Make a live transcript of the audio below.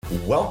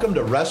Welcome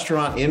to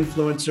Restaurant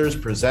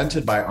Influencers,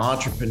 presented by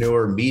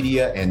Entrepreneur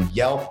Media and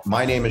Yelp.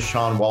 My name is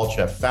Sean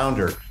Walchef,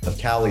 founder of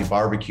Cali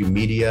Barbecue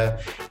Media.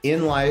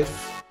 In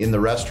life, in the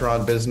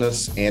restaurant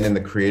business, and in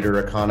the creator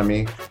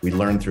economy, we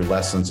learn through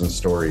lessons and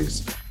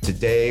stories.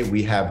 Today,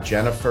 we have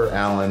Jennifer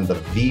Allen, the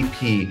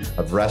VP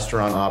of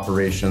Restaurant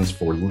Operations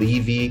for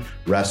Levy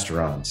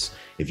Restaurants.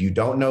 If you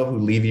don't know who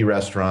Levy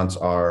Restaurants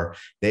are,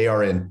 they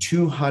are in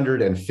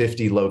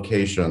 250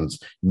 locations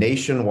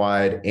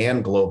nationwide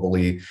and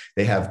globally.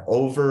 They have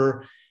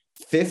over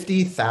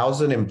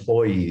 50,000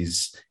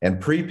 employees, and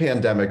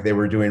pre-pandemic, they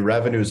were doing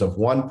revenues of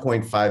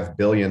 $1.5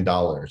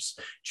 billion.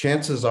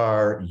 Chances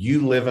are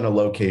you live in a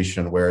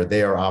location where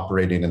they are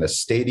operating in a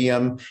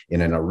stadium,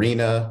 in an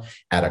arena,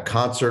 at a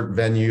concert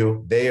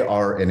venue. They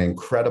are an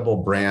incredible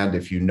brand.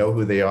 If you know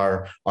who they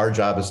are, our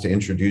job is to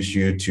introduce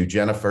you to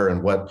Jennifer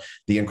and what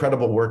the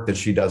incredible work that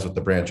she does with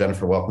the brand.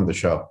 Jennifer, welcome to the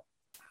show.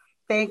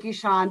 Thank you,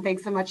 Sean.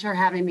 Thanks so much for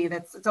having me.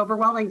 It's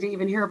overwhelming to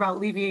even hear about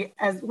Levy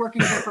as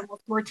working here for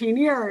almost 14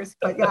 years,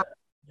 but yeah,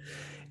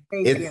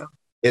 thank you.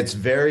 It's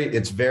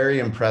very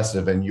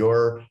impressive, and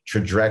your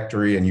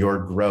trajectory and your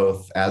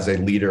growth as a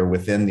leader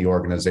within the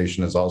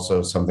organization is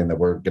also something that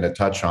we're going to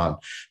touch on.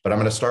 But I'm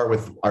going to start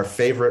with our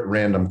favorite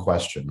random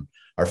question.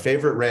 Our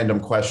favorite random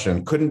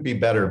question couldn't be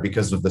better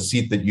because of the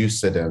seat that you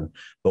sit in,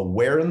 but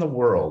where in the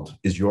world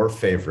is your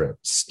favorite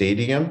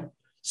stadium,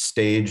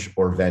 stage,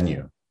 or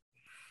venue?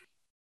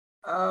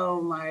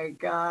 Oh my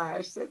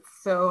gosh, it's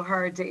so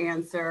hard to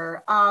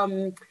answer.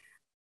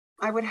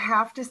 I would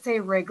have to say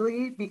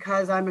Wrigley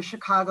because I'm a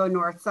Chicago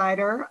North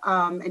Sider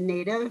and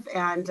native,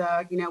 and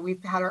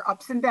we've had our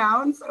ups and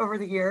downs over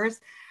the years,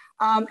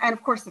 and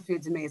of course the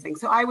food's amazing.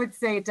 So I would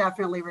say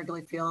definitely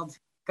Wrigley Field.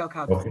 Go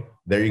Cubs. Okay,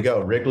 there you go,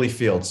 Wrigley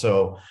Field.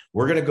 So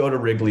we're going to go to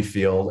Wrigley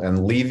Field,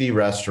 and Levy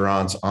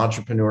Restaurants,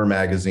 Entrepreneur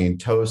Magazine,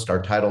 Toast,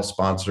 our title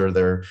sponsor.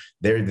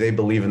 They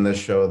believe in this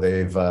show.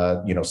 They've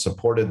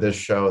supported this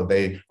show.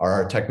 They are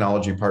our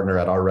technology partner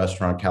at our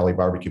restaurant, Cali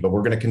Barbecue. But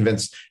we're going to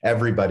convince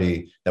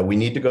everybody that we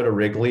need to go to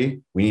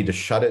Wrigley. We need to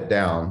shut it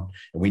down,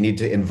 and we need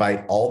to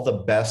invite all the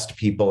best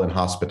people in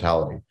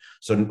hospitality.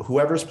 So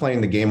whoever's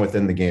playing the game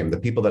within the game, the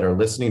people that are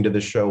listening to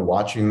this show,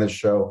 watching this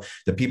show,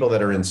 the people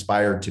that are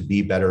inspired to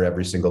be better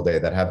every single day,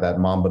 that have that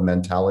Mamba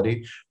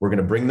mentality, we're going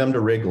to bring them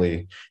to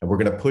Wrigley, and we're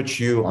going to put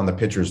you on the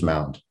pitcher's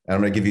mound. And I'm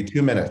going to give you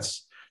 2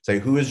 minutes. Say,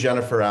 who is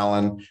Jennifer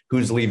Allen?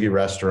 Who's Levy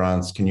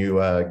Restaurants? Can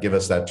you give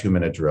us that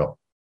 2-minute drill?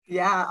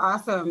 Yeah,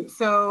 awesome.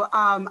 So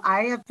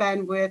I have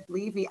been with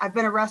Levy. I've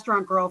been a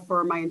restaurant girl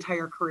for my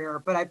entire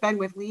career, but I've been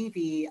with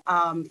Levy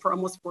for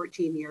almost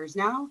 14 years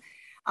now.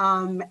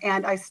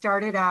 And I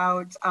started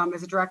out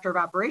as a director of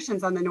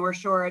operations on the North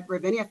Shore at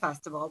Ravinia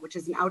Festival, which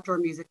is an outdoor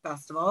music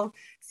festival,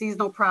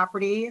 seasonal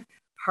property,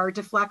 hard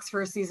to flex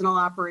for a seasonal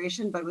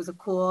operation, but it was a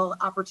cool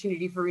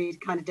opportunity for me to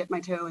kind of dip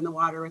my toe in the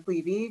water with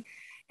Levy.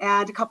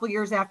 And a couple of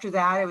years after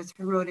that, I was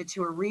promoted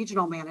to a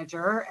regional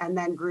manager and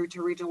then grew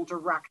to regional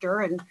director.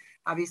 And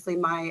obviously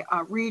my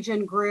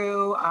region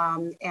grew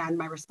and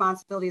my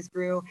responsibilities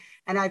grew.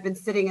 And I've been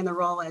sitting in the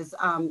role as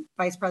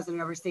vice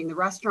president overseeing the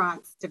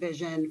restaurants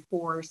division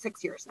for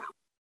 6 years now.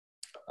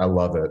 I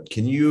love it.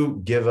 Can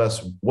you give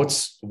us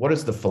what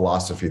is the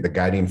philosophy, the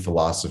guiding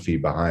philosophy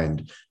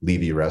behind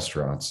Levy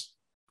Restaurants?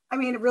 I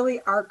mean, really,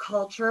 our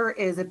culture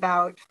is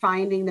about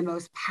finding the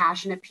most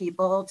passionate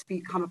people to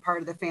become a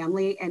part of the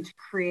family and to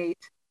create,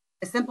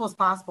 as simple as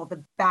possible,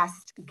 the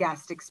best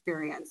guest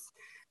experience.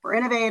 We're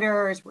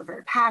innovators, we're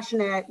very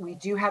passionate, we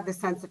do have the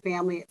sense of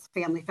family, it's a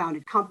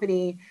family-founded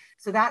company.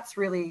 So that's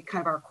really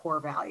kind of our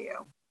core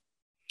value.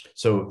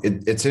 So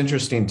it's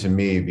interesting to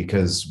me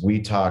because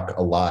we talk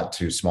a lot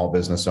to small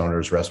business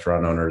owners,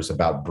 restaurant owners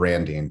about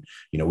branding.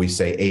 We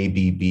say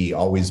ABB,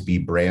 always be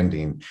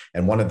branding.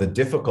 And one of the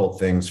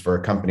difficult things for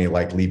a company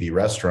like Levy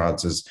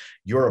Restaurants is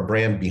you're a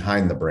brand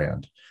behind the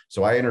brand.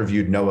 So I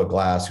interviewed Noah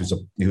Glass, who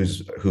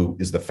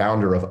is the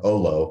founder of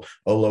Olo.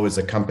 Olo is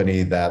a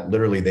company that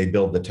literally they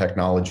build the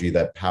technology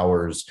that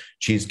powers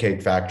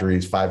Cheesecake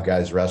Factories, Five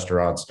Guys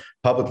restaurants,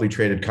 publicly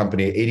traded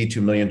company, 82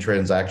 million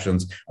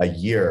transactions a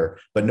year,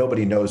 but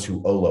nobody knows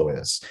who Olo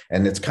is.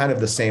 And it's kind of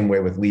the same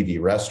way with Levy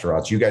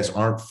Restaurants. You guys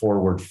aren't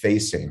forward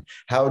facing.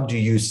 How do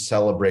you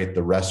celebrate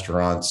the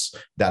restaurants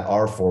that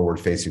are forward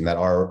facing, that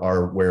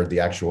are where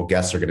the actual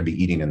guests are going to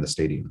be eating in the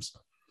stadiums?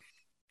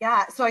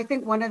 Yeah, so I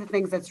think one of the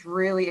things that's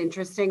really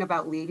interesting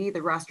about Levy,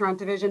 the restaurant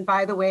division,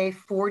 by the way,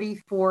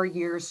 44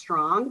 years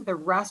strong, the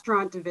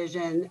restaurant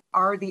division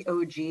are the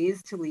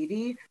OGs to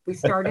Levy. We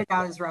started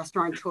out as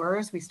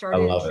restaurateurs. We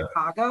started in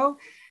Chicago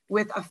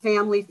with a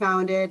family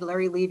founded,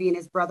 Larry Levy and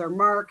his brother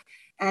Mark,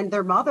 and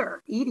their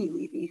mother, Edie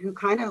Levy, who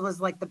kind of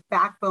was like the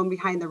backbone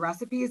behind the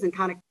recipes and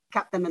kind of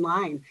kept them in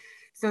line.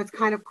 So it's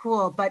kind of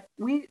cool, but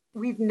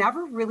we've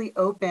never really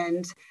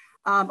opened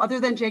other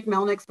than Jake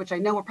Melnick's, which I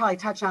know we'll probably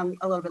touch on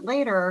a little bit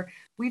later,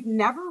 we've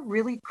never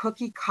really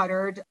cookie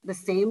cuttered the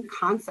same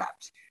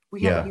concept.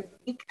 We have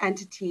unique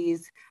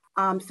entities.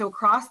 So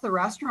across the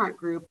restaurant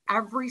group,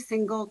 every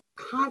single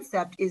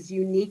concept is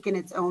unique in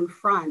its own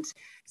front.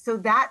 So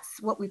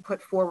that's what we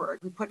put forward.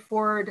 We put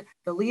forward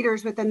the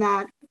leaders within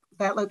that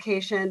that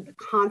location, the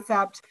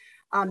concept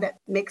that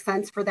makes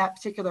sense for that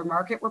particular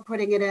market we're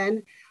putting it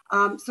in.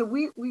 So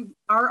we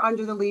are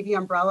under the Levy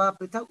umbrella,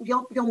 but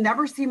you'll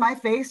never see my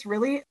face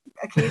really.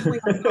 Occasionally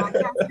on a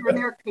podcast here and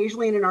there,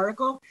 occasionally in an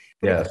article,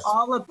 but Yes. it's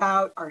all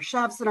about our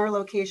chefs in our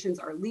locations,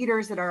 our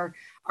leaders that are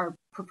our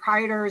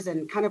proprietors,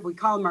 and kind of we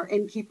call them our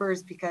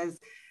innkeepers because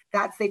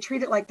they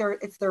treat it like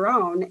it's their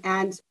own,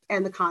 and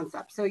the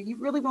concept. So you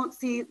really won't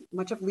see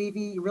much of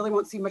Levy. You really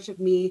won't see much of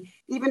me.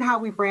 Even how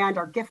we brand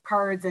our gift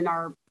cards and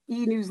our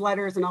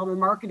e-newsletters and all the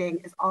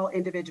marketing is all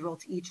individual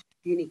to each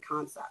unique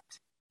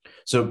concept.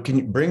 So can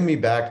you bring me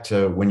back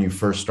to when you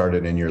first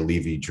started in your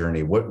Levy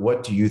journey?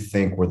 What do you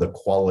think were the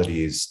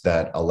qualities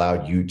that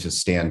allowed you to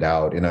stand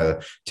out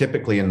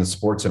typically in the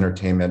sports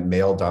entertainment,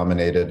 male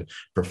dominated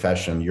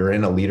profession? You're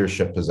in a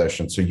leadership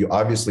position. So you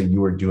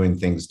were doing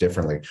things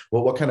differently.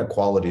 Well, what kind of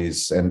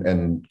qualities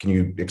and can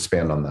you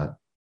expand on that?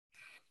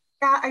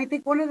 Yeah, I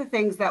think one of the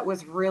things that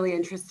was really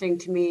interesting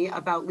to me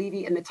about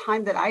Levy and the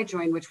time that I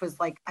joined, which was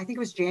I think it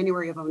was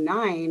January of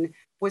 2009,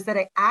 was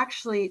that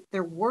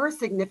there were a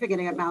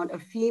significant amount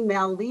of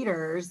female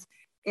leaders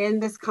in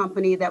this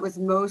company that was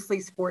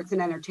mostly sports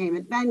and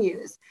entertainment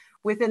venues.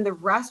 Within the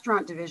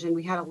restaurant division,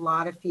 we had a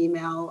lot of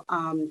female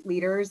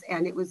leaders,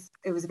 and it was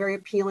very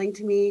appealing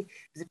to me. It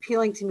was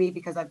appealing to me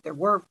because there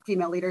were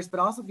female leaders, but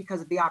also because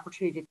of the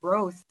opportunity to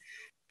growth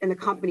in the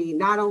company,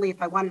 not only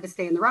if I wanted to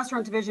stay in the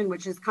restaurant division,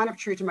 which is kind of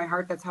true to my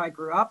heart, that's how I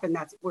grew up and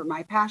that's where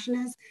my passion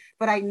is,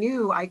 but I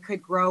knew I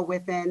could grow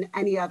within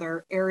any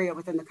other area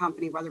within the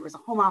company, whether it was a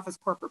home office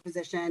corporate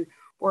position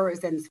or it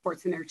was in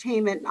sports and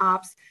entertainment and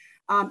ops,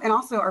 and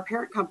also our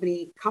parent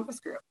company, Compass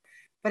Group.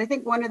 But I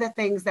think one of the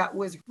things that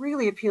was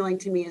really appealing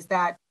to me is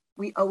that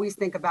we always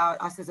think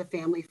about us as a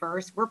family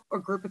first. We're a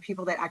group of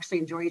people that actually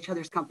enjoy each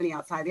other's company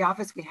outside the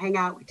office. We hang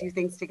out, we do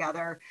things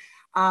together.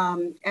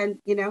 And,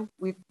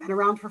 we've been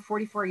around for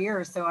 44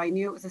 years. So I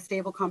knew it was a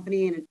stable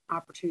company and an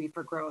opportunity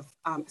for growth,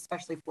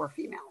 especially for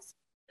females.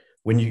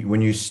 When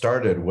you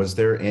started, was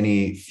there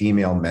any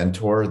female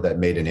mentor that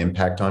made an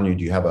impact on you?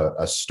 Do you have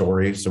a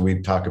story? So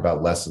we talk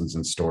about lessons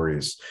and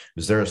stories.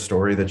 Is there a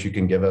story that you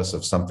can give us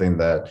of something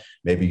that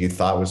maybe you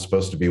thought was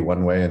supposed to be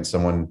one way and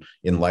someone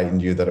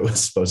enlightened you that it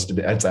was supposed to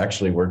be, it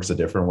actually works a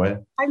different way?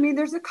 I mean,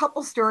 there's a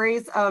couple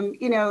stories.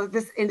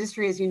 This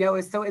industry, as you know,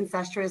 is so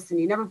incestuous and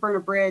you never burn a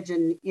bridge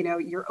and,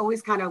 you're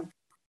always kind of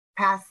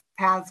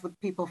paths with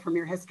people from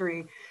your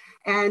history.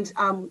 And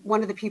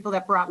one of the people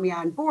that brought me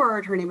on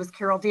board, her name was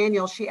Carol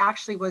Daniel. She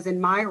actually was in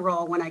my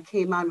role when I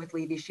came on with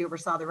Levy. She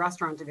oversaw the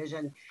restaurant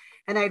division.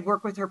 And I'd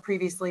worked with her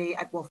previously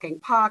at Wolfgang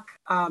Puck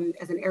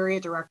as an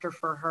area director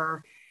for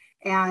her.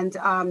 And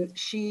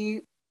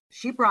she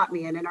brought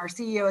me in, and our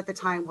CEO at the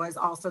time was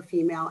also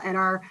female, and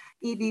our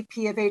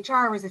EVP of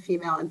HR was a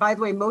female. And by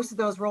the way, most of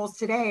those roles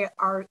today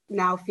are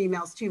now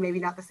females too,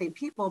 maybe not the same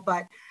people,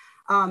 but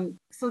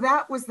so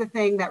that was the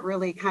thing that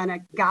really kind of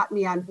got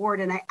me on board.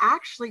 And I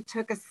actually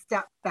took a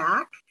step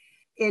back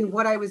in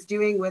what I was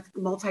doing with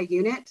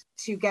multi-unit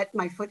to get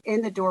my foot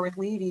in the door with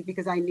Levy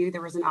because I knew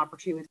there was an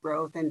opportunity with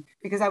growth and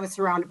because I was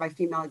surrounded by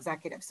female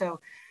executives. So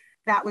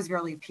that was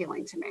really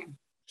appealing to me.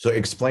 So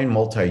explain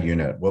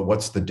multi-unit.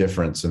 What's the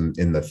difference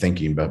in the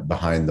thinking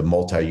behind the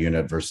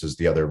multi-unit versus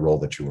the other role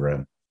that you were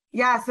in?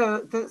 Yeah,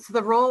 so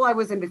the role I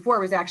was in before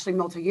was actually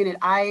multi-unit.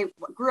 I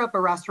grew up a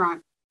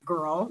restaurant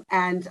girl,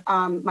 and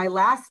my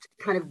last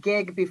kind of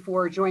gig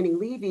before joining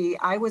Levy,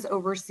 I was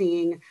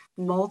overseeing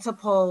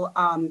multiple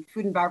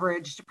food and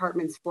beverage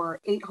departments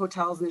for 8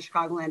 hotels in the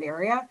Chicagoland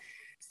area.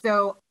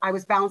 So I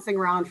was bouncing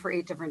around for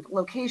 8 different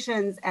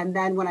locations. And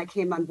then when I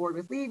came on board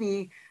with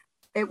Levy,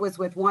 it was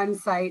with one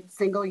site,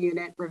 single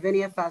unit,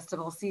 Ravinia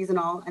Festival,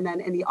 seasonal. And then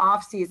in the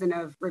off season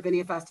of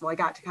Ravinia Festival, I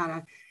got to kind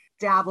of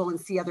dabble and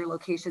see other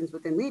locations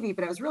within Levy,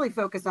 but I was really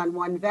focused on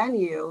one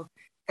venue,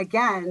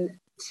 again,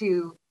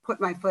 to put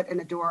my foot in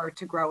the door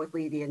to grow with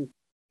Levy, and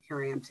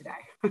here I am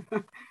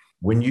today.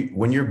 When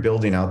you're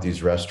building out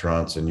these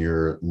restaurants and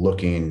you're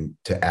looking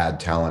to add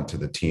talent to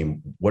the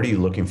team, what are you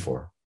looking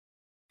for?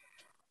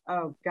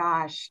 Oh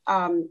gosh,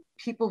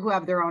 people who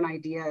have their own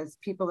ideas,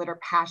 people that are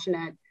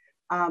passionate.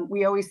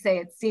 We always say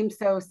it seems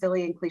so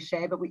silly and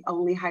cliche, but we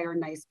only hire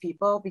nice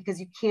people because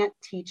you can't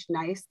teach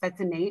nice. That's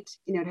innate.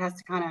 It has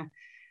to kind of,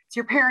 it's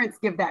your parents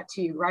give that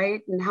to you,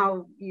 right? And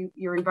how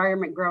your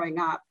environment growing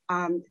up,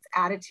 it's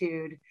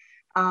attitude.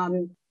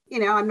 I'm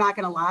not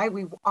going to lie.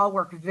 We all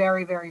work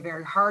very, very,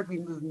 very hard. We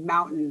move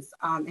mountains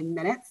in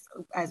minutes,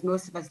 as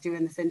most of us do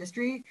in this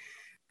industry.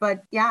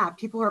 But yeah,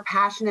 people who are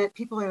passionate,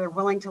 people that are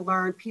willing to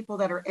learn, people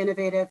that are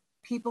innovative,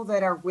 people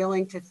that are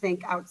willing to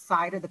think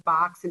outside of the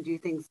box and do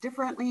things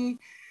differently,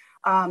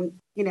 and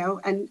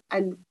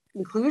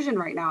inclusion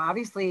right now,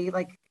 obviously,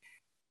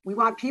 we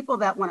want people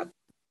that want a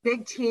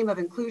big team of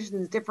inclusion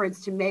and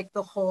difference to make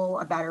the whole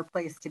a better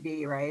place to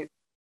be, right?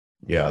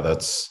 Yeah,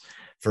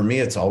 for me,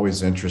 it's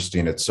always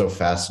interesting. It's so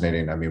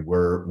fascinating. I mean,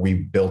 we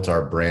built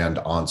our brand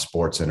on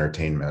sports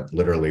entertainment.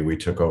 Literally, we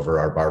took over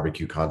our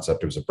barbecue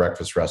concept. It was a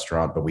breakfast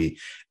restaurant, but we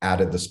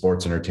added the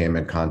sports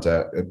entertainment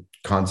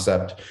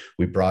concept.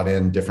 We brought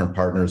in different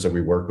partners that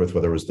we worked with,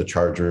 whether it was the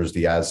Chargers,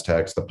 the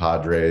Aztecs, the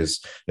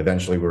Padres.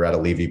 Eventually, we were at a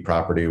Levy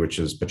property, which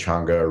is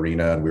Pechanga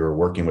Arena, and we were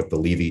working with the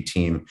Levy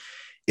team.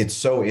 It's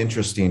so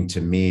interesting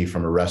to me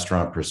from a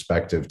restaurant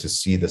perspective to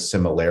see the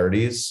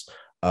similarities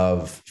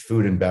of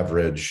food and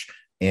beverage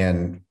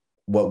and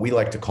what we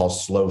like to call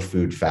slow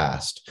food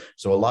fast.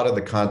 So a lot of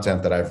the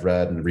content that I've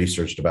read and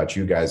researched about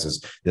you guys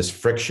is this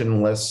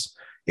frictionless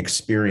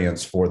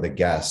experience for the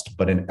guest,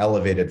 but an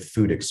elevated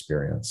food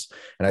experience.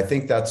 And I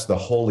think that's the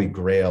holy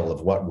grail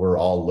of what we're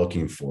all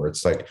looking for.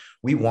 It's like,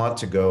 we want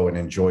to go and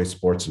enjoy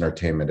sports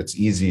entertainment. It's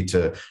easy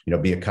to,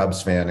 be a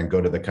Cubs fan and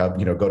go to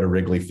go to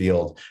Wrigley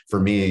Field. For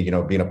me,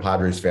 being a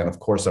Padres fan, of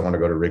course, I want to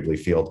go to Wrigley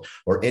Field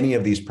or any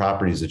of these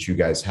properties that you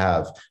guys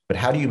have. But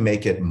how do you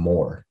make it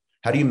more?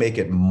 How do you make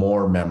it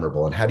more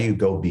memorable? And how do you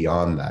go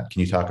beyond that?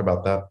 Can you talk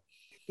about that?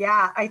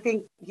 Yeah, I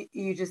think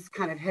you just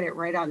kind of hit it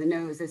right on the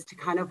nose as to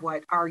kind of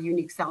what our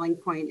unique selling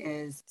point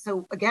is.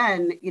 So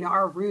again,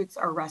 our roots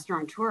are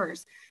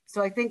restaurateurs.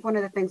 So I think one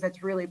of the things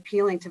that's really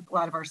appealing to a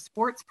lot of our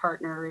sports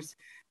partners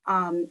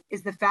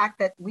is the fact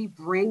that we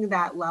bring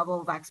that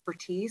level of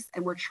expertise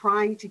and we're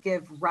trying to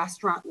give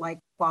restaurant-like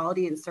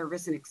quality and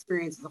service and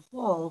experience as a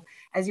whole,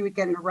 as you would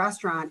get in a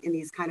restaurant in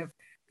these kind of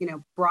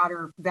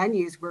broader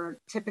venues where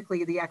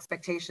typically the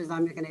expectation is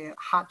I'm going to get a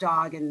hot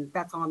dog and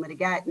that's all I'm going to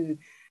get. And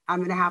I'm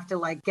going to have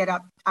to get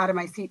up out of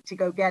my seat to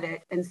go get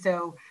it. And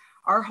so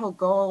our whole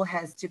goal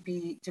has to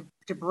be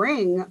to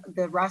bring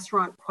the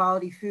restaurant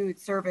quality food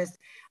service,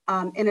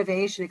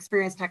 innovation,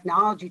 experience,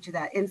 technology to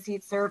that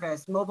in-seat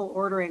service, mobile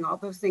ordering, all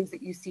those things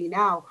that you see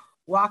now,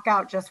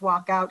 just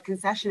walk out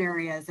concession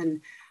areas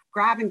and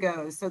grab and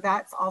goes. So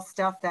that's all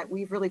stuff that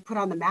we've really put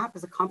on the map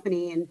as a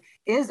company and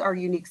is our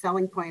unique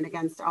selling point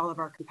against all of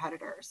our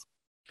competitors.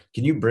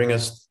 Can you bring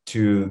us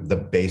to the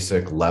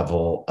basic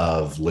level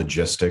of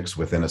logistics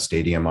within a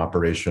stadium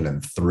operation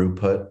and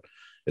throughput?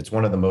 It's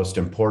one of the most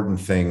important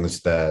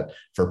things that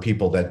for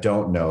people that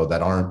don't know,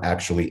 that aren't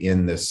actually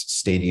in this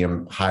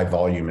stadium high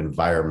volume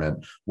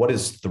environment, what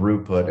is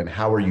throughput and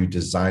how are you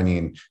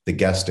designing the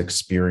guest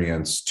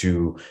experience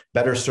to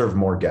better serve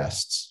more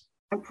guests?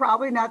 I'm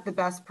probably not the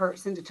best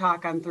person to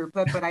talk on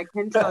throughput, but I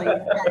can tell you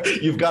that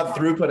you've got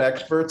throughput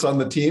experts on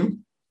the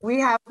team. We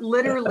have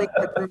literally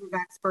a group of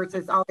experts.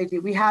 It's all they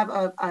do. We have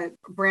a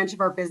branch of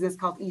our business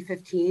called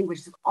E15, which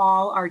is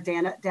all our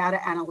data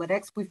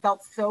analytics. We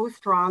felt so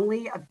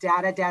strongly of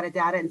data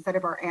instead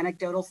of our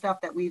anecdotal stuff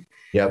that we've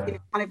kind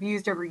of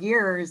used over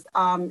years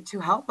to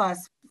help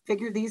us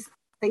figure these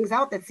things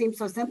out that seem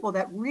so simple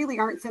that really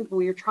aren't simple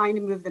when you're trying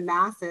to move the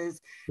masses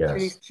through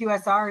these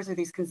QSRs or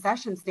these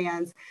concession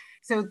stands.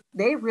 So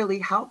they really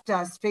helped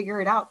us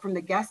figure it out from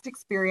the guest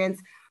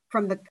experience,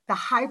 from the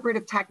hybrid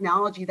of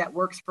technology that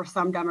works for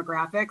some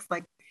demographics.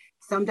 Like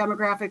some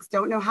demographics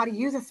don't know how to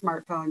use a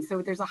smartphone.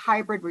 So there's a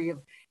hybrid where you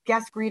have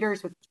guest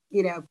greeters with,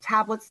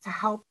 tablets to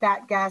help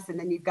that guest. And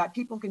then you've got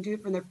people who can do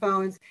it from their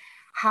phones,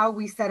 how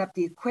we set up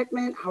the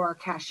equipment, how our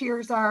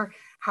cashiers are,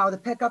 how the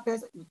pickup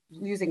is,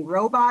 using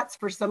robots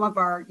for some of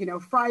our,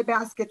 fry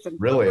baskets. And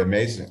really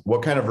amazing.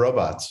 What kind of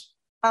robots?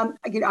 I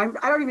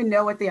don't even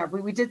know what they are.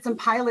 We did some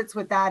pilots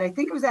with that. I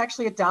think it was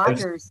actually at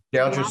Dodgers.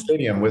 Dodger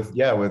Stadium with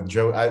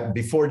Joe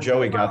before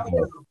Joey got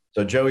there.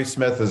 So Joey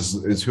Smith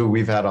is who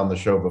we've had on the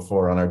show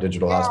before on our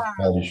digital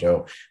hospitality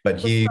show. But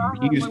he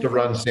used to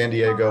run San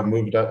Diego,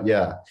 moved up.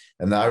 Yeah.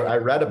 And I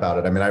read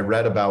about it. I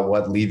read about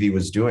what Levy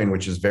was doing,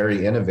 which is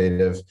very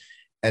innovative.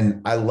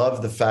 And I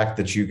love the fact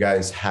that you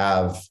guys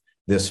have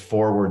this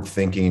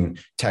forward-thinking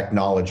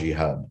technology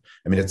hub.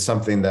 It's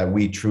something that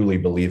we truly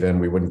believe in.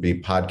 We wouldn't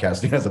be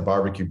podcasting as a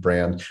barbecue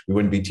brand. We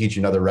wouldn't be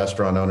teaching other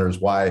restaurant owners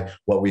why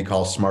what we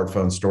call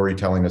smartphone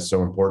storytelling is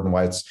so important,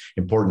 why it's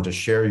important to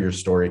share your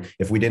story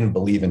if we didn't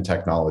believe in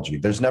technology.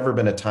 There's never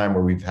been a time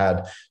where we've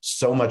had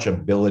so much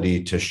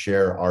ability to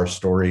share our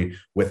story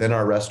within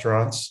our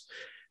restaurants.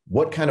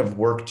 What kind of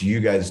work do you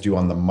guys do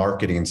on the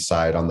marketing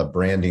side, on the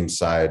branding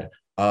side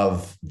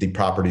of the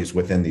properties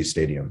within these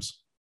stadiums?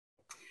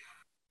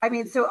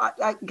 So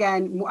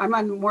again, I'm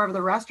on more of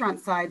the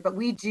restaurant side, but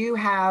we do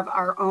have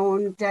our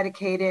own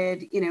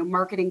dedicated,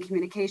 marketing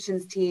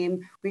communications team.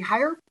 We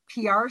hire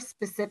PR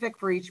specific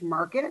for each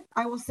market,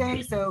 I will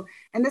say. So,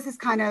 and this is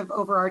kind of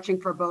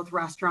overarching for both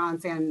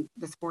restaurants and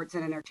the sports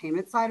and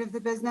entertainment side of the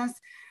business.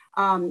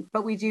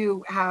 But we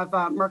do have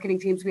marketing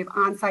teams. We have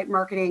on-site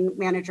marketing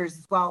managers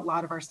as well, a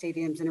lot of our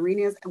stadiums and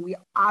arenas. And we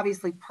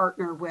obviously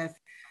partner with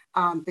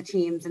the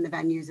teams and the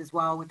venues as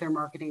well with their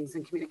marketings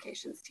and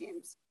communications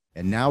teams.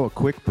 And now a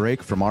quick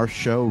break from our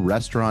show,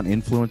 Restaurant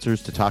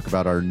Influencers, to talk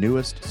about our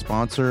newest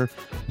sponsor,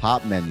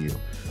 Pop Menu.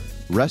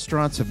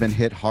 Restaurants have been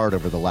hit hard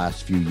over the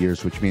last few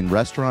years, which means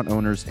restaurant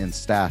owners and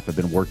staff have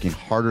been working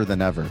harder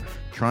than ever.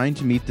 Trying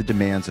to meet the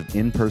demands of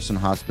in-person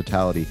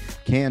hospitality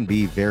can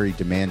be very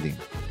demanding.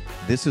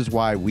 This is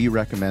why we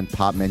recommend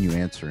Pop Menu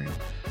Answering.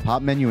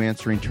 Pop Menu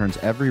Answering turns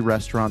every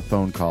restaurant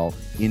phone call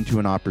into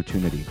an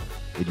opportunity.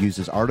 It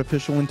uses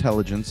artificial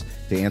intelligence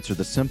to answer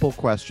the simple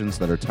questions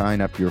that are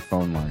tying up your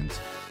phone lines.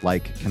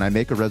 Like, can I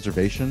make a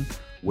reservation?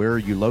 Where are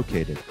you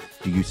located?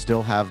 Do you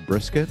still have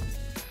brisket?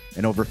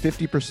 And over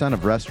 50%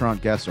 of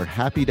restaurant guests are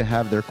happy to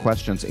have their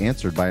questions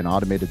answered by an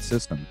automated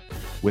system.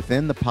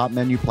 Within the Pop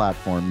Menu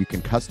platform, you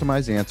can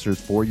customize answers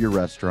for your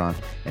restaurant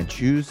and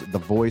choose the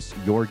voice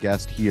your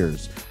guest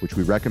hears, which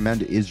we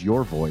recommend is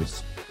your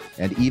voice,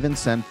 and even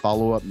send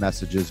follow-up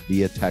messages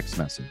via text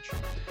message.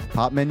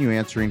 Pop Menu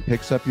Answering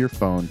picks up your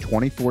phone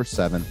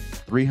 24/7,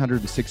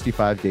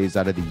 365 days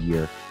out of the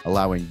year,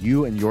 allowing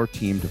you and your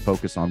team to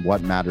focus on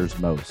what matters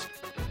most.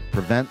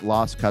 Prevent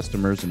lost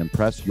customers and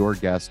impress your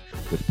guest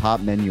with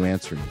Pop Menu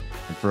Answering.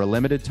 And for a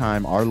limited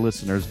time, our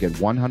listeners get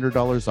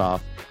 $100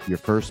 off your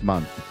first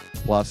month.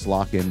 Plus,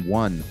 lock in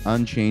one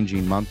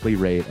unchanging monthly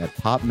rate at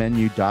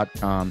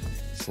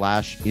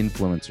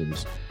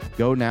popmenu.com/influencers.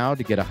 Go now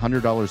to get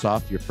 $100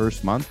 off your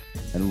first month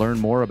and learn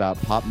more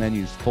about Pop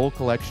Menu's full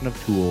collection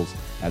of tools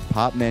at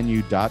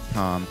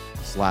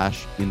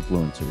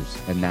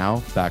popmenu.com/influencers. And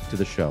now back to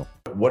the show.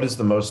 What is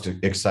the most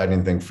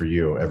exciting thing for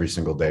you every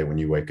single day when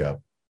you wake up?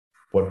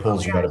 What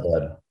pulls you out of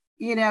bed?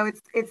 You know,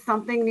 it's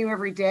something new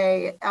every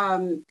day.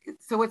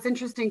 So what's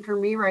interesting for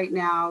me right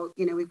now,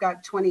 you know, we've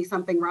got 20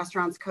 something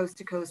restaurants coast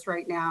to coast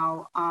right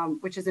now,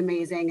 which is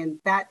amazing. And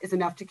that is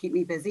enough to keep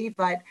me busy,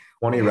 but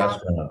 20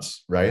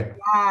 restaurants, right?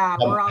 Yeah.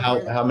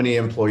 How many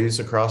employees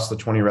across the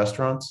 20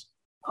 restaurants?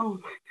 Oh,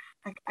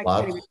 I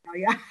can't even tell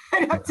you.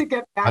 I'd have to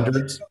get back.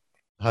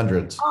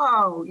 Hundreds.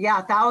 Oh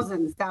yeah.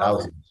 Thousands.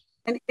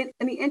 And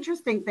the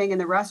interesting thing in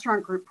the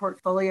restaurant group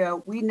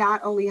portfolio, we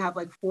not only have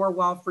like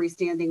 4-wall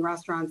freestanding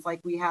restaurants,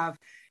 like we have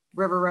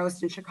River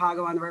Roast in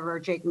Chicago on the river,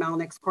 Jake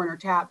Melnick's Corner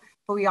Tap,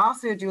 but we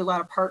also do a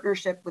lot of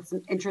partnership with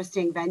some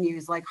interesting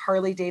venues like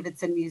Harley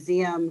Davidson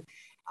Museum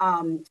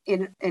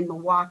in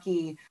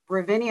Milwaukee,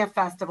 Ravinia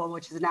Festival,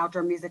 which is an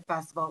outdoor music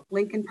festival,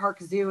 Lincoln Park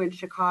Zoo in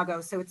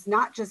Chicago. So it's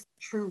not just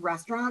true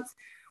restaurants.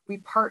 We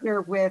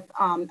partner with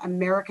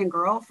American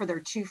Girl for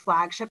their 2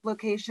 flagship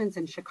locations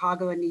in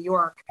Chicago and New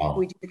York. Oh.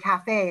 We do the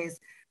cafes.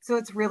 So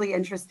it's really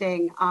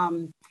interesting.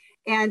 And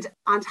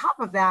on top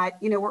of that,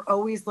 you know, we're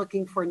always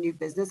looking for new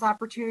business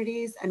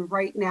opportunities. And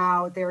right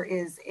now there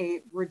is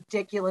a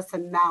ridiculous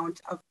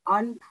amount of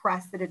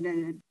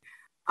unprecedented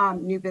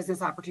new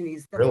business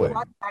opportunities. The really?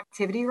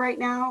 Activity right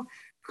now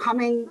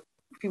coming,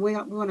 if we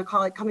want to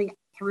call it coming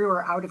through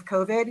or out of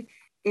COVID,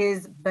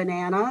 is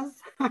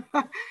bananas.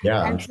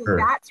 Yeah, and I'm so sure.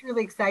 That's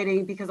really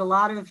exciting because a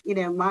lot of, you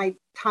know, my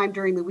time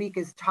during the week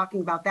is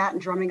talking about that and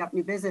drumming up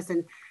new business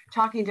and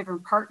talking to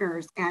different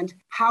partners, and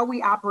how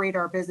we operate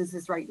our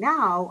businesses right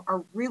now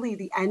are really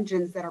the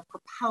engines that are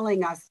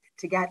propelling us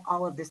to get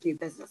all of this new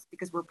business,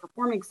 because we're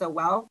performing so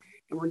well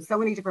and we're in so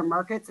many different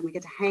markets and we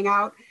get to hang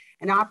out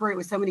and operate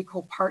with so many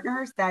cool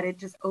partners that it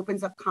just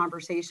opens up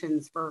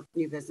conversations for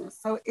new business.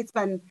 So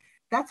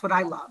that's what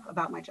I love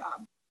about my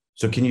job.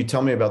 So can you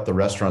tell me about the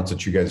restaurants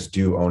that you guys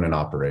do own and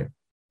operate?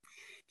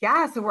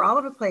 Yeah, so we're all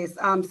over the place.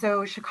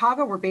 So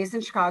Chicago, we're based in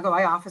Chicago.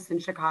 I office in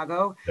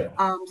Chicago.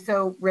 Yeah.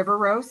 So River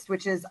Roast,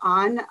 which is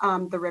on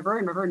the river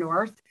in River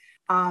North.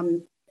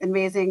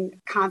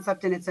 Amazing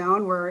concept in its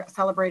own. We're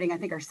celebrating, I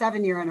think, our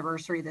 7-year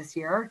anniversary this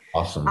year.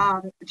 Awesome.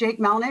 Jake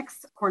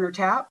Melnick's Corner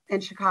Tap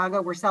in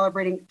Chicago. We're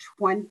celebrating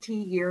 20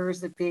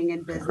 years of being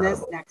in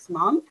business next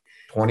month.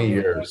 20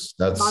 years.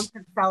 That's a month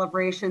of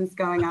celebrations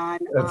going on.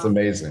 That's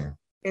amazing.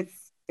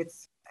 It's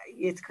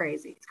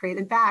crazy. It's great.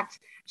 In fact,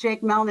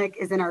 Jake Melnick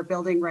is in our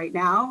building right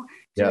now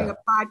doing a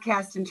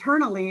podcast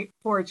internally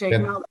for Jake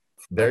Melnick.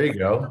 There you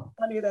go. It's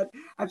funny that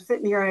I'm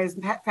sitting here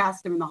and I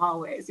passed him in the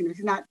hallways. You know,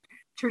 he's not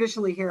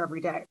traditionally here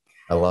every day.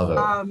 I love it.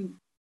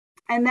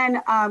 And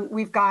then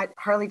we've got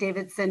Harley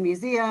Davidson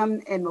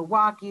Museum in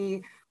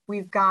Milwaukee.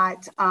 We've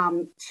got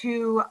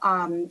 2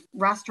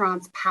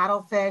 restaurants,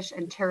 Paddlefish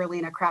and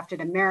Terralina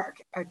Crafted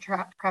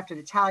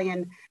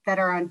Italian, that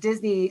are on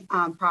Disney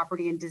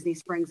property in Disney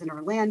Springs in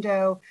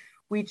Orlando.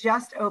 We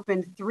just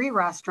opened 3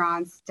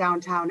 restaurants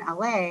downtown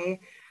LA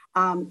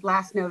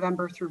last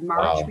November through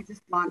March. Wow. We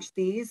just launched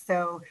these.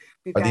 So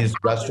are these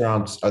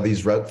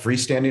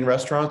freestanding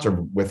restaurants or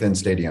within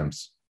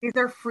stadiums? These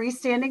are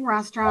freestanding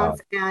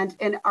restaurants. Wow.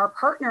 and our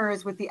partner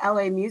is with the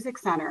LA Music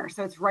Center.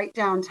 So it's right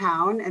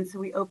downtown. And so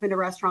we opened a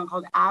restaurant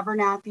called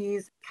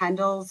Abernathy's,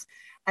 Kendall's,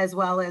 as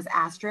well as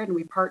Astrid. And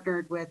we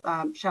partnered with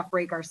Chef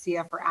Ray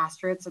Garcia for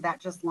Astrid. So that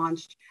just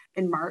launched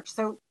in March.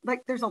 So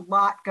like there's a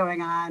lot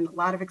going on, a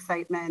lot of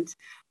excitement.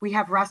 We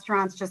have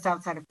restaurants just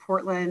outside of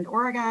Portland,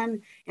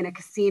 Oregon, in a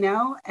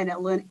casino, an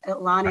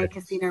Atlante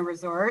Casino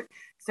Resort.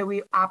 So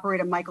we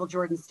operate a Michael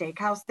Jordan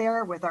Steakhouse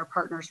there with our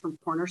partners from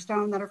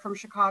Cornerstone that are from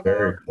Chicago.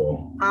 Very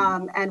cool.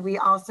 And we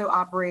also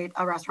operate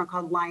a restaurant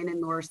called Lion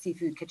and Lure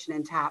Seafood Kitchen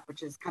and Tap,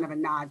 which is kind of a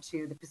nod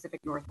to the Pacific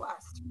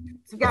Northwest.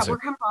 So yeah, we're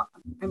kind of,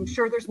 I'm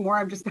sure there's more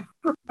I'm just not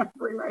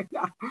remembering right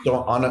now.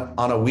 So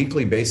on a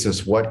weekly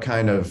basis, what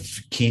kind of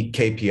key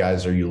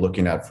KPIs are you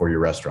looking at for your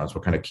restaurants?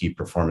 What kind of key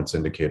performance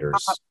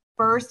indicators?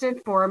 First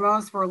and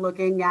foremost, we're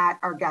looking at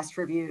our guest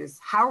reviews.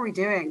 How are we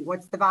doing?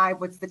 What's the vibe?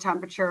 What's the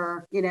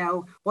temperature? You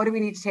know, what do we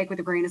need to take with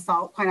a grain of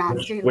salt? Quite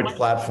honestly. Which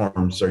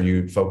platforms are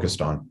you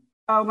focused on?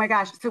 Oh my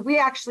gosh. So we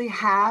actually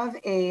have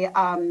a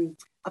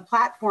a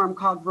platform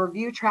called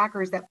Review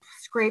Trackers that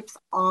scrapes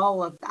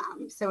all of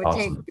them. So it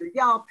takes your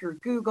Yelp, your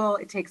Google,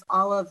 it takes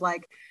all of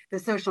like the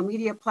social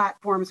media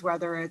platforms,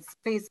 whether it's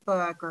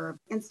Facebook or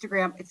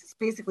Instagram, it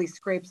basically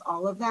scrapes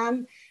all of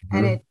them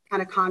and it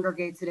kind of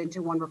congregates it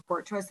into one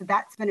report to us. So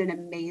that's been an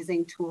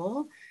amazing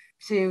tool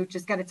to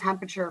just get a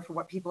temperature for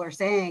what people are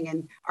saying.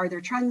 And are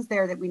there trends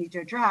there that we need to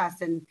address?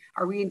 And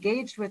are we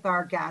engaged with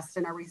our guests?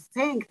 And are we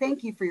saying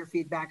thank you for your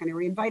feedback? And are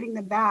we inviting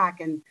them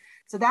back? And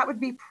so that would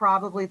be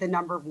probably the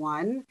number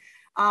one.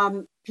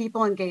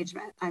 People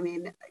engagement. I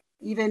mean,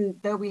 even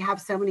though we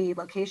have so many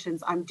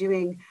locations, I'm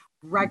doing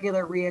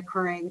regular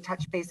reoccurring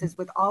touch bases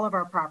with all of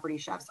our property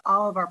chefs,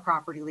 all of our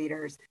property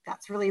leaders.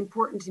 That's really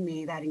important to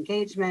me, that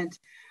engagement.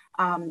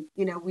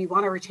 We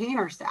want to retain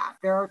our staff.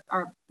 They're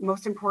our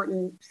most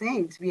important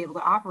thing to be able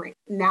to operate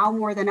now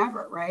more than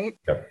ever, right?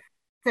 Yep.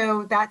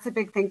 So that's a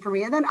big thing for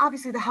me. And then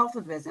obviously the health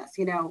of business,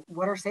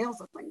 what are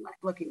sales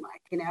looking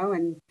like,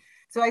 and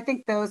so I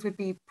think those would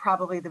be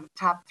probably the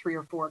top 3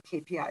 or 4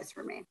 KPIs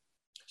for me.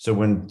 So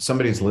when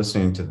somebody's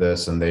listening to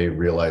this and they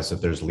realize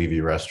that there's Levy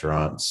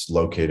restaurants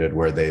located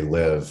where they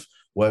live,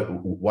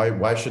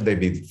 why should they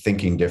be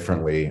thinking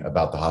differently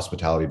about the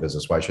hospitality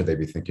business? Why should they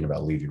be thinking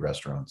about Levy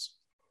restaurants?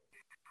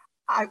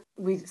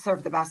 We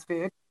serve the best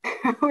food.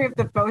 We have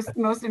the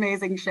most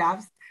amazing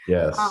chefs.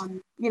 Yes.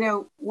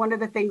 One of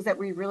the things that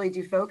we really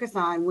do focus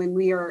on when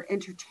we are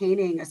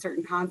entertaining a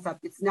certain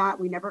concept,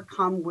 we never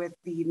come with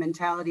the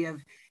mentality of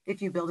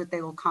if you build it,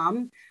 they will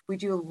come. We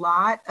do a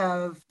lot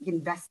of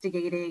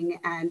investigating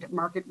and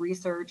market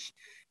research,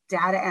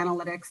 data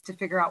analytics to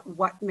figure out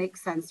what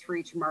makes sense for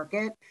each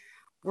market.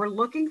 We're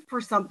looking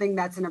for something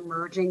that's an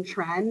emerging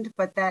trend,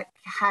 but that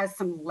has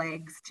some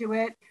legs to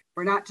it.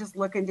 We're not just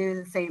looking to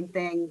do the same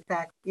thing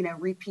that,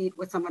 repeat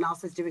what someone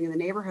else is doing in the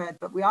neighborhood,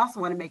 but we also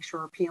want to make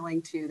sure we're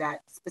appealing to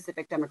that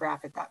specific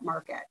demographic, that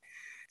market.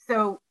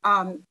 So,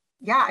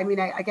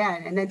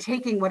 again, and then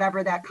taking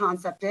whatever that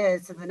concept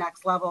is to the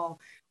next level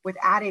with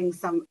adding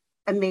some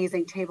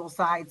amazing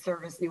tableside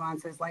service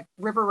nuances like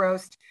River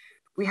Roast.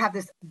 We have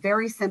this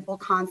very simple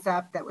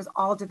concept that was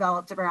all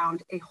developed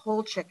around a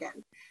whole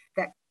chicken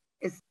that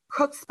is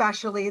cooked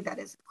specially, that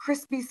is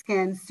crispy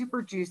skin,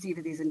 super juicy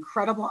to these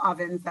incredible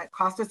ovens that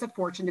cost us a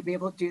fortune to be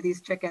able to do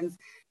these chickens.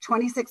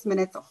 26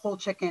 minutes, a whole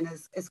chicken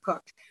is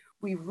cooked.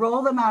 We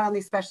roll them out on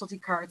these specialty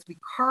carts, we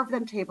carve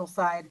them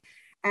tableside,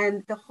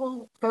 and the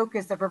whole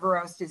focus of River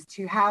Roast is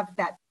to have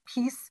that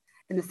piece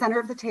in the center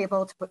of the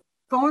table, to put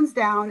phones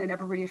down and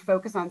everybody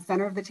focus on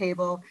center of the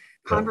table,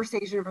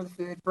 conversation over the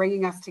food,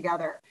 bringing us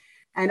together.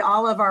 And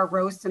all of our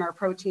roasts and our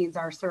proteins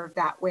are served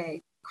that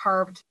way,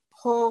 carved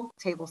whole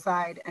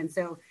tableside. And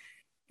so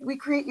we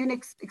create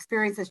unique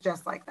experiences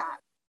just like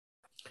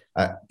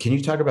that. Can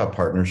you talk about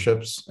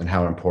partnerships and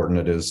how important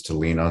it is to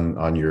lean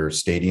on your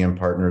stadium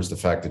partners? The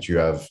fact that you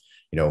have,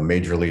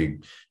 Major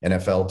League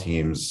NFL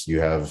teams, you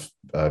have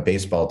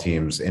baseball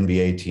teams,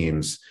 NBA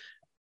teams.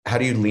 How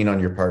do you lean on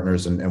your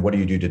partners and what do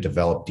you do to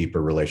develop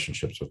deeper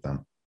relationships with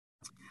them?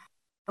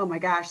 Oh my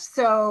gosh.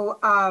 So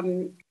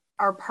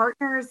our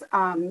partners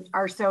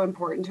are so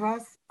important to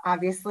us,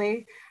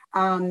 obviously.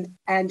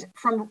 And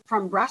from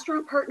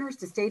restaurant partners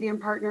to stadium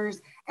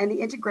partners and the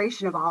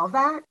integration of all of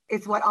that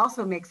is what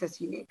also makes us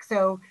unique.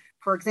 So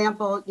for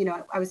example,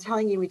 I was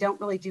telling you, we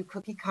don't really do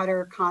cookie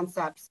cutter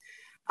concepts.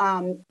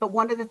 But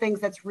one of the things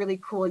that's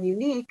really cool and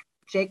unique,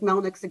 Jake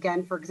Melnick's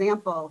again, for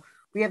example,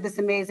 we have this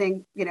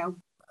amazing,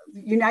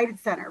 United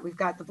Center. We've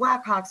got the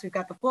Blackhawks, we've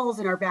got the Bulls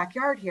in our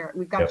backyard here. And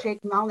we've got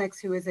Jake Melnick's,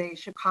 who is a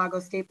Chicago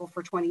staple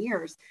for 20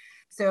 years.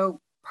 So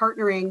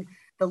partnering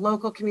the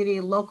local community,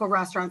 local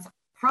restaurants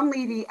from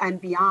Levy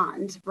and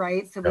beyond,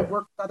 right? So we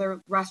work with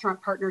other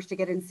restaurant partners to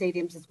get in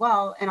stadiums as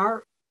well. And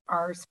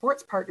our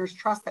sports partners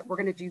trust that we're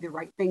going to do the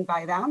right thing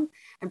by them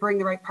and bring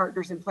the right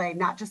partners in play,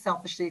 not just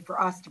selfishly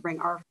for us to bring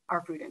our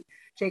food in.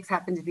 Jake's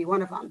happened to be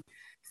one of them.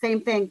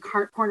 Same thing,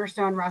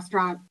 Cornerstone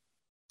Restaurant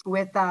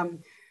with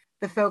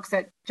the folks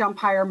at Jump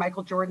Higher,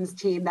 Michael Jordan's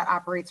team that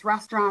operates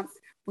restaurants.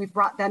 We've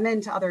brought them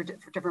into other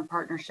different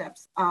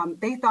partnerships.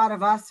 They thought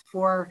of us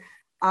for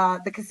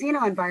the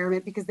casino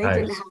environment because they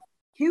didn't have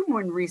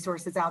human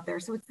resources out there.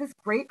 So it's this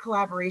great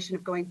collaboration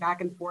of going back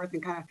and forth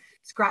and kind of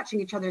scratching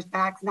each other's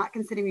backs, not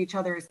considering each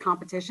other as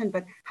competition,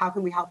 but how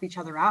can we help each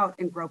other out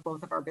and grow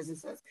both of our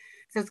businesses?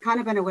 So it's kind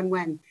of been a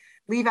win-win.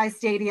 Levi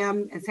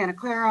Stadium in Santa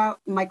Clara,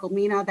 Michael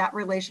Mina, that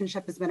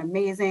relationship has been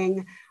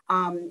amazing.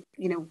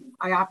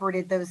 I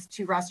operated those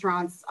 2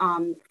 restaurants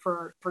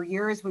for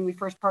years when we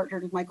first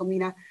partnered with Michael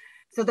Mina.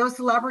 So those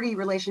celebrity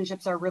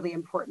relationships are really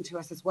important to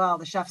us as well,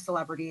 the chef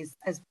celebrities,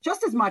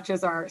 just as much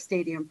as our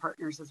stadium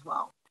partners as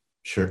well.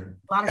 Sure.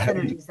 A lot of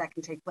synergies that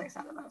can take place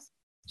out of those.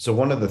 So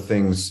one of the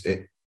things,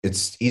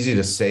 it's easy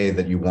to say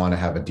that you want to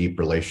have a deep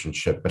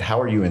relationship, but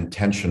how are you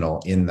intentional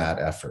in that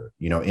effort?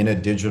 In a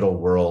digital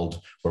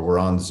world where we're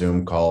on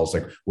Zoom calls,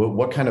 like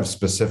what kind of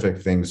specific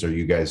things are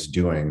you guys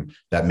doing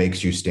that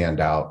makes you stand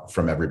out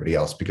from everybody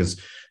else? Because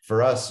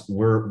for us,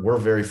 we're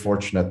very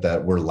fortunate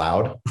that we're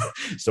loud.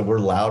 So we're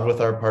loud with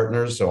our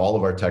partners. So all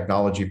of our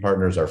technology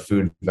partners, our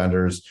food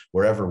vendors,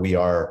 wherever we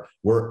are,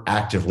 we're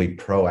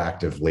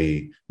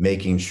proactively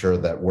making sure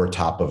that we're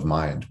top of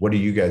mind. What do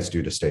you guys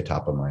do to stay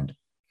top of mind?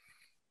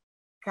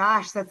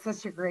 Gosh, that's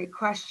such a great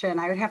question.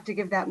 I would have to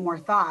give that more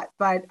thought.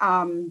 But,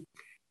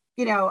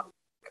 you know,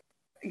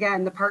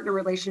 again, the partner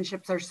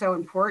relationships are so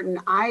important.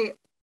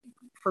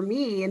 For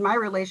me, in my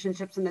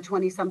relationships in the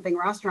 20-something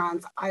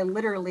restaurants, I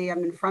literally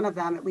am in front of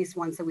them at least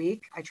once a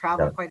week. I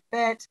travel quite a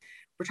bit.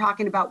 We're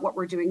talking about what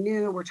we're doing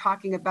new. We're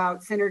talking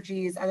about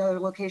synergies at other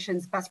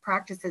locations, best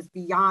practices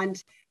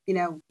beyond,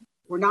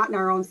 we're not in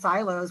our own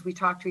silos. We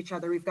talk to each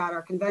other. We've got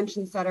our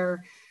convention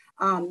center,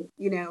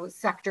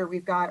 sector.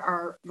 We've got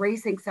our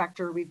racing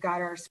sector. We've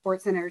got our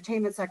sports and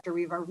entertainment sector.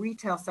 We have our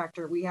retail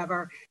sector. We have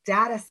our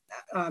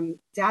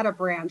data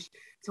branch.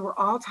 So we're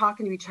all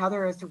talking to each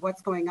other as to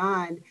what's going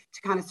on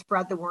to kind of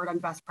spread the word on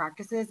best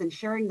practices, and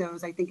sharing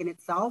those, I think in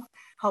itself,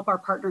 help our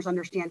partners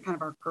understand kind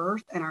of our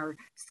girth and our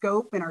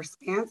scope and our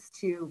stance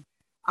to,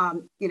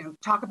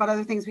 talk about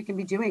other things we can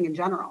be doing in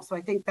general. So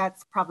I think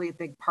that's probably a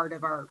big part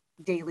of our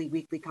daily,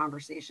 weekly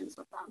conversations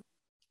with them.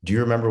 Do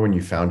you remember when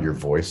you found your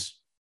voice?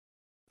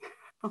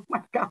 Oh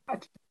my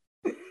God.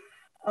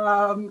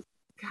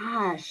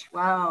 Gosh,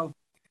 wow.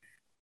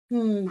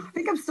 I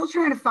think I'm still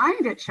trying to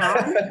find it,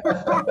 Sean.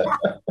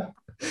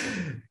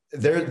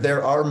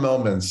 There are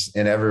moments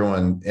in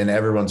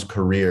everyone's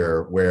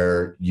career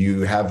where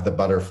you have the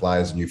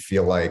butterflies and you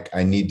feel like,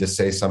 I need to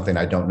say something.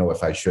 I don't know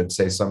if I should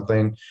say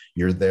something.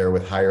 You're there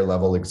with higher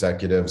level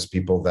executives,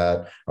 people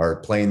that are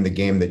playing the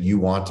game that you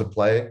want to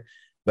play,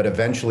 but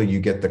eventually you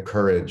get the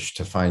courage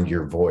to find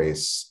your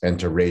voice and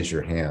to raise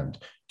your hand.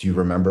 Do you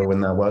remember when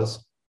that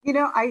was?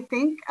 I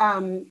think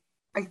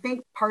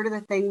part of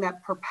the thing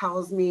that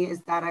propels me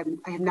is that I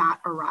have not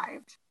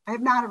arrived. I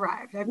have not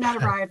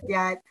arrived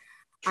yet.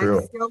 True.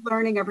 I'm still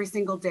learning every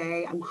single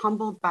day. I'm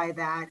humbled by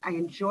that. I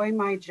enjoy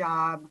my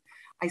job.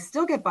 I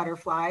still get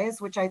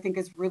butterflies, which I think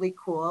is really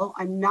cool.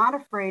 I'm not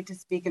afraid to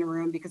speak in a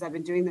room because I've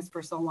been doing this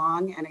for so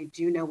long and I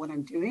do know what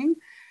I'm doing.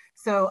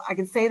 So I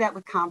can say that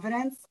with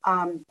confidence.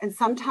 And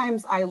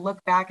sometimes I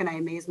look back and I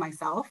amaze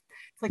myself.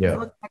 It's like, you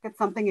look back at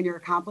something and your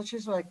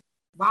accomplishments are like,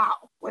 wow,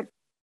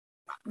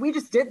 we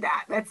just did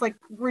that. That's like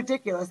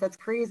ridiculous. That's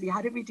crazy.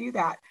 How did we do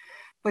that?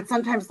 But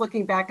sometimes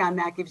looking back on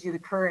that gives you the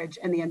courage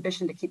and the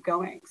ambition to keep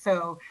going.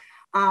 So,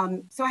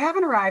 so I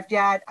haven't arrived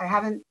yet. I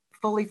haven't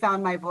fully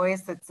found my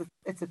voice.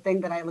 It's a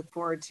thing that I look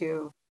forward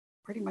to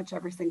pretty much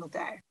every single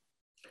day.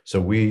 So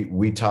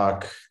we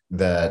talk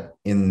that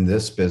in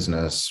this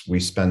business, we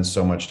spend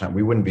so much time.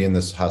 We wouldn't be in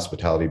this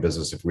hospitality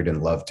business if we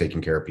didn't love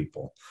taking care of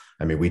people.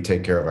 I mean, we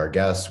take care of our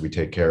guests, we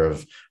take care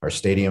of our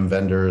stadium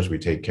vendors, we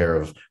take care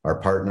of our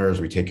partners,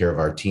 we take care of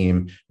our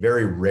team.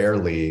 Very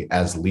rarely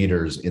as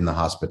leaders in the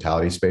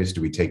hospitality space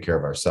do we take care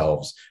of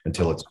ourselves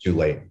until it's too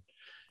late.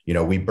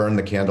 We burn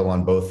the candle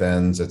on both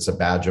ends. It's a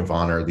badge of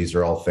honor. These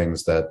are all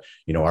things that,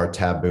 are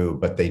taboo,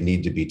 but they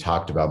need to be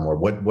talked about more.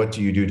 What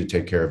do you do to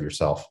take care of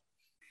yourself?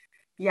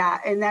 Yeah,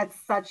 and that's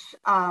such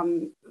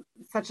an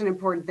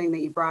important thing that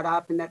you brought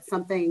up, and that's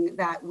something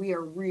that we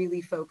are really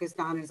focused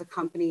on as a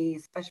company,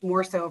 especially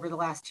more so over the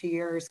last 2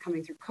 years,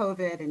 coming through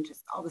COVID and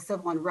just all the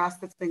civil unrest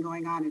that's been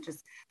going on, and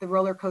just the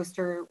roller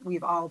coaster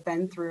we've all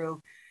been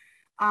through.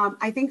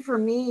 I think for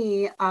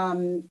me,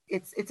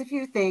 it's a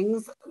few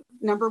things.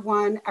 Number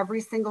one,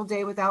 every single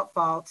day without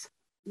fault.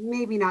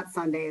 Maybe not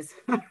Sundays,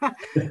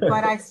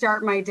 but I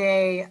start my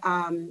day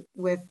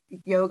with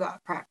yoga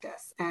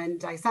practice,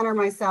 and I center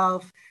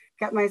myself.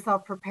 Get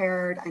myself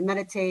prepared. I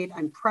meditate.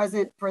 I'm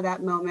present for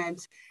that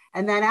moment.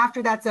 And then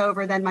after that's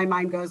over, then my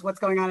mind goes, what's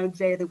going on in the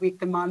day, the week,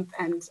 the month,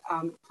 and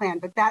plan.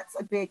 But that's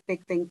a big,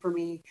 big thing for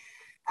me.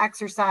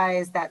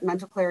 Exercise, that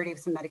mental clarity of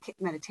some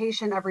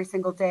meditation every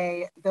single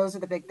day. Those are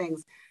the big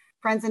things.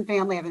 Friends and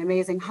family. I have an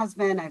amazing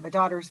husband. I have a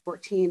daughter who's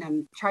 14.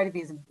 I'm trying to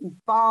be as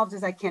involved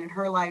as I can in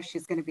her life.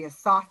 She's going to be a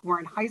sophomore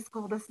in high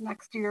school this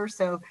next year.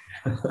 So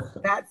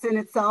that's in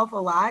itself a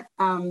lot.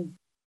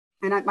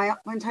 And my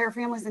entire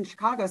family's in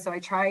Chicago, so I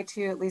try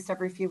to at least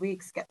every few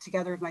weeks get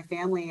together with my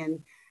family and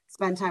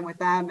spend time with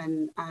them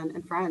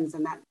and friends,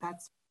 and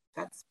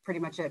that's pretty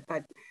much it.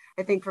 But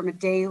I think from a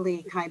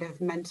daily kind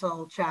of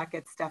mental check,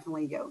 it's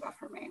definitely yoga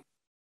for me.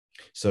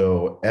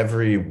 So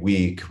every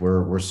week,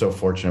 we're so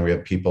fortunate. We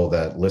have people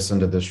that listen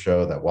to this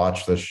show, that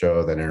watch this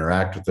show, that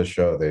interact with the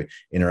show. They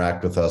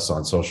interact with us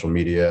on social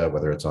media,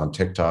 whether it's on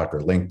TikTok or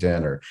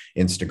LinkedIn or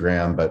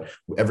Instagram. But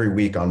every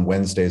week on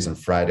Wednesdays and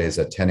Fridays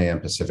at 10 a.m.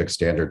 Pacific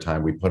Standard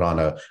Time, we put on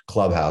a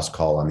Clubhouse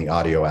call on the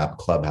audio app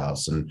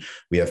Clubhouse. And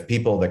we have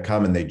people that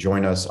come and they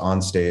join us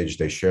on stage.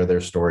 They share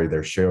their story,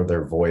 they share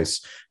their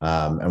voice.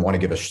 And want to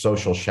give a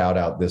social shout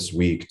out this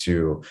week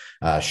to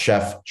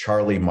Chef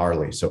Charlie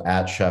Marley. So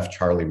at Chef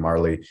Charlie Marley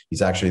Marley.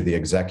 He's actually the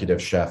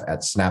executive chef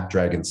at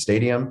Snapdragon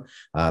Stadium.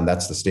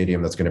 That's the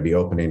stadium that's going to be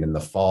opening in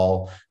the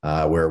fall,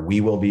 where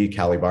we will be,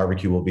 Cali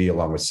Barbecue will be,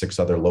 along with 6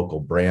 other local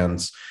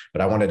brands.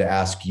 But I wanted to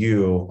ask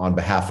you, on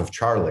behalf of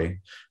Charlie,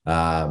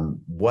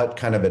 what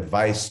kind of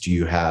advice do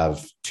you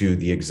have to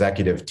the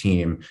executive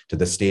team, to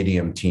the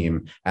stadium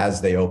team,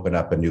 as they open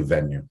up a new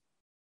venue?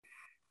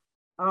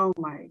 Oh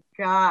my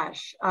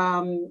gosh.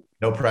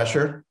 No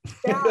pressure?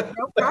 Yeah,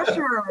 no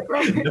pressure.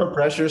 Right? No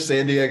pressure.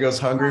 San Diego's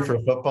hungry for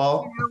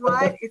football. You know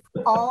what? It's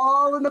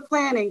all in the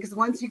planning, because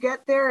once you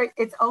get there,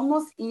 it's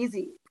almost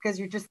easy because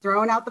you're just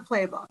throwing out the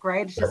playbook,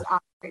 right? It's just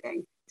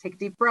operating. Take a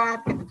deep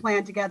breath, get the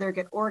plan together,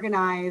 get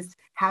organized,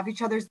 have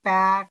each other's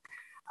back,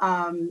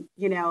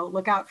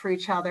 look out for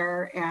each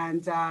other,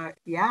 and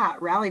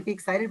rally, be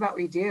excited about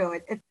what you do.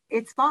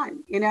 It's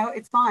fun.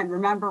 It's fun.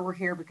 Remember, we're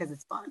here because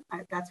it's fun.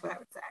 That's what I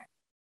would say.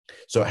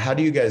 So how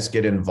do you guys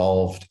get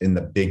involved in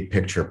the big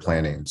picture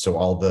planning? So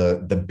all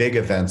the big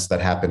events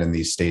that happen in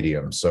these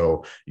stadiums.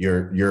 So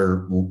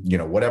you're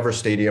whatever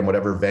stadium,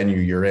 whatever venue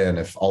you're in,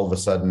 if all of a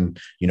sudden,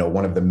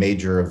 one of the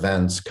major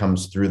events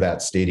comes through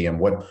that stadium,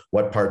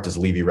 what part does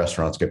Levy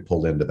Restaurants get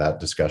pulled into that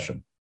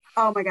discussion?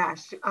 Oh my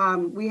gosh.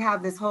 We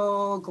have this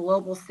whole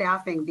global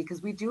staffing,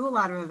 because we do a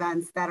lot of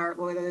events that are,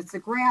 whether it's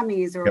the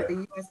Grammys or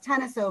the US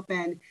Tennis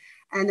Open,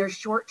 and they're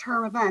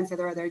short-term events,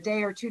 either they're a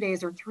day or 2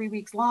 days or 3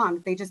 weeks long.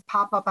 They just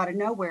pop up out of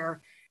nowhere.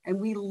 And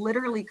we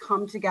literally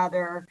come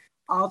together,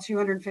 all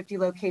 250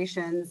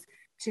 locations,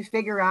 to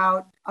figure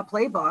out a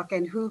playbook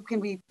and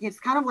it's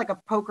kind of like a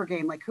poker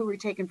game, like who are we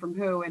taking from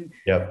who, and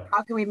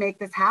how can we make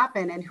this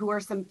happen? And who are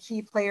some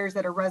key players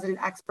that are resident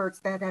experts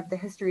that have the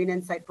history and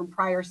insight from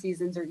prior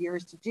seasons or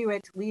years to do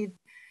it, to lead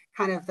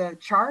kind of the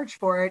charge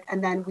for it.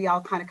 And then we all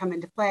kind of come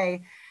into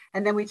play.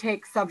 And then we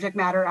take subject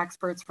matter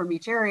experts from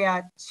each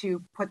area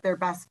to put their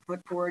best foot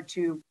forward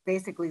to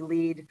basically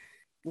lead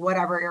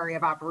whatever area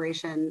of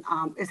operation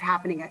is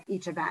happening at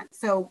each event.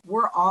 So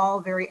we're all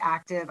very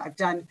active.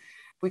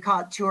 We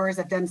call it tours.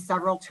 I've done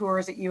several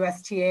tours at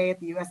USTA, at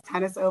the US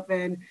Tennis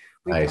Open.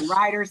 We've done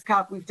Ryder's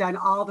Cup. We've done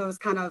all those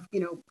kind of,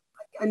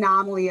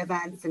 anomaly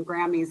events and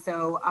Grammys.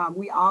 So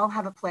we all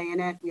have a play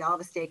in it. We all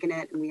have a stake in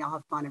it, and we all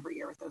have fun every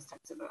year with those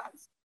types of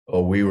events.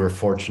 Well, we were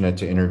fortunate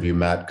to interview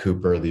Matt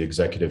Cooper, the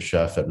executive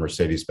chef at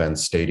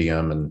Mercedes-Benz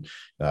Stadium, and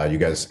you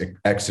guys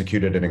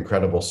executed an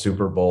incredible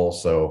Super Bowl.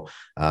 So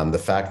the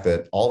fact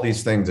that all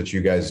these things that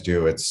you guys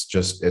do,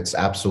 it's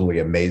absolutely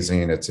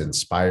amazing. It's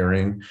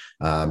inspiring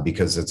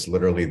because it's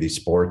literally the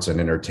sports and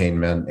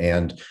entertainment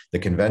and the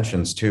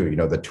conventions too.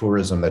 The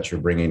tourism that you're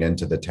bringing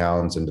into the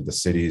towns, into the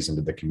cities,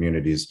 into the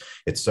communities.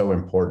 It's so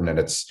important, and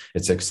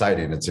it's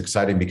exciting. It's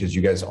exciting because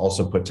you guys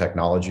also put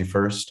technology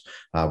first.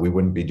 We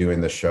wouldn't be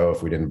doing this show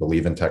if we didn't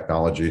believe in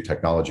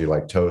technology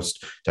like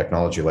Toast,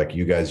 technology like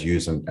you guys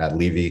use at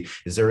Levy.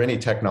 Is there any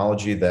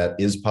technology that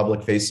is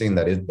public facing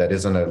that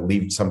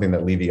isn't something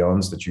that Levy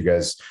owns that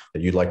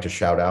you'd like to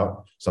shout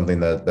out, something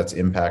that's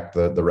impact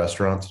the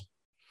restaurants?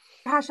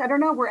 Gosh, I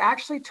don't know. We're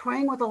actually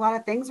toying with a lot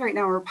of things right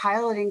now. We're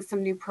piloting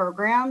some new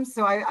programs.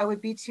 So I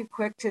would be too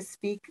quick to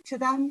speak to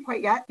them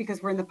quite yet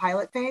because we're in the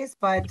pilot phase,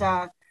 but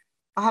I'll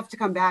have to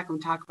come back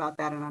and talk about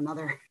that in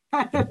another.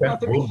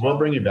 We'll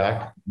bring you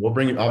back.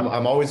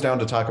 I'm always down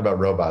to talk about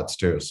robots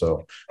too.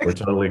 So we're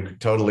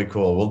totally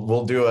cool.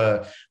 We'll do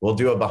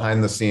a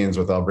behind the scenes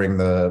I'll bring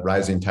the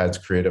Rising Tides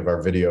Creative, our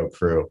video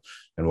crew,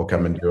 and we'll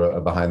come and do a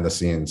behind the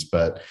scenes.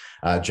 But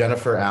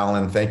Jennifer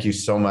Allen, thank you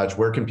so much.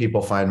 Where can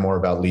people find more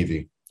about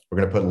Levy? We're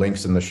going to put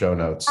links in the show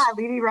notes.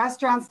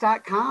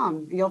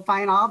 LevyRestaurants.com. You'll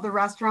find all of the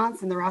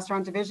restaurants in the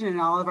restaurant division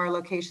and all of our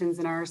locations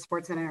in our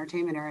sports and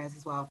entertainment areas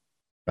as well.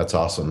 That's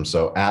awesome.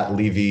 So at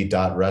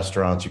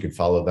levy.restaurants, you can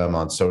follow them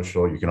on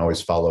social. You can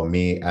always follow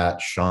me at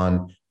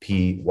Sean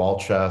P.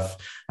 Walchef.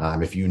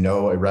 If you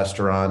know a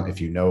restaurant, if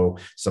you know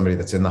somebody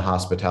that's in the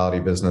hospitality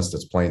business,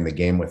 that's playing the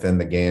game within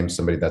the game,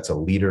 somebody that's a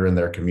leader in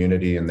their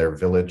community, in their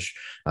village,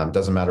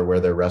 doesn't matter where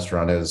their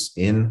restaurant is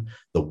in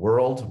the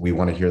world, we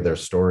want to hear their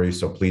story.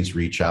 So please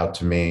reach out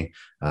to me.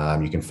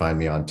 You can find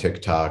me on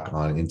TikTok,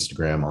 on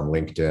Instagram, on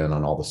LinkedIn,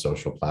 on all the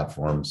social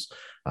platforms.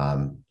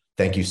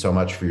 Thank you so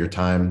much for your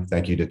time.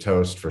 Thank you to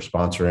Toast for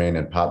sponsoring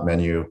and Pop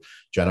Menu.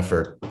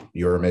 Jennifer,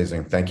 you're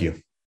amazing. Thank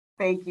you.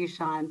 Thank you,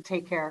 Sean.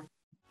 Take care.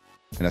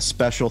 And a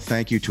special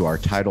thank you to our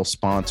title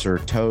sponsor,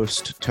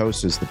 Toast.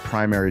 Toast is the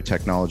primary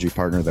technology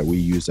partner that we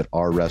use at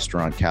our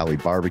restaurant, Cali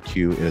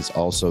Barbecue. It is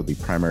also the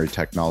primary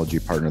technology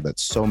partner that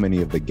so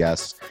many of the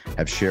guests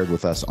have shared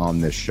with us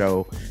on this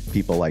show.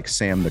 People like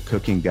Sam, the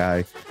cooking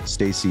guy,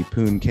 Stacy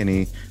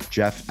Poonkinney,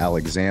 Jeff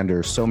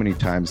Alexander. So many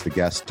times the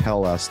guests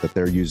tell us that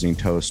they're using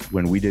Toast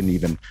when we didn't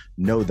even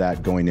know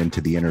that going into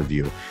the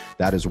interview.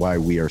 That is why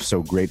we are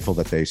so grateful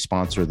that they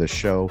sponsor this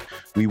show.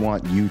 We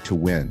want you to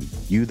win.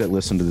 You that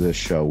listen to this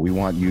show, we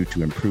want you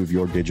to improve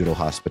your digital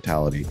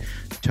hospitality.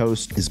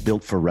 Toast is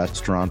built for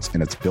restaurants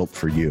and it's built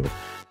for you.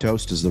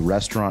 Toast is the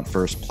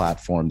restaurant-first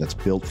platform that's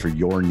built for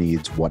your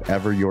needs,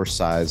 whatever your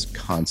size,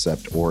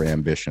 concept, or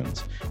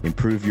ambitions.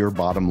 Improve your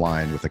bottom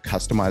line with a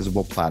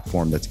customizable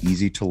platform that's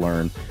easy to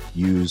learn,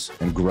 use,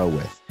 and grow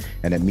with.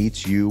 And it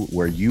meets you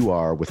where you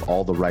are with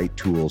all the right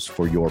tools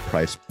for your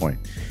price point.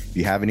 If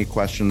you have any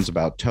questions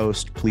about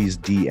Toast, please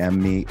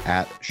DM me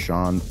at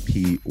Shawn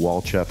P.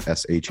 Walchef,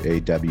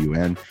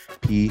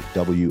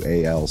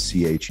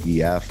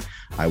 ShawnPWalchef.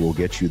 I will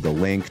get you the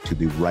link to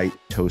the right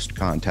Toast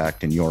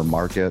contact in your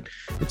market.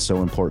 It's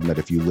so important that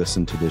if you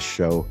listen to this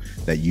show,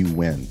 that you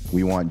win.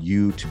 We want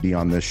you to be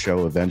on this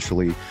show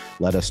eventually.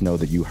 Let us know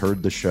that you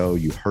heard the show,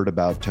 you heard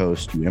about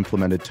Toast, you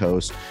implemented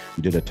Toast,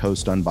 you did a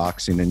Toast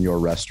unboxing in your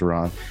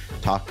restaurant.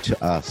 Talk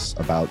to us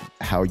about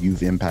how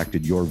you've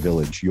impacted your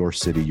village, your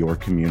city, your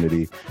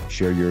community.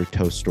 Share your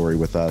Toast story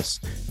with us.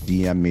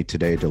 DM me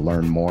today to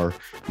learn more,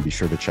 and be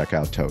sure to check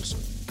out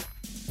Toast.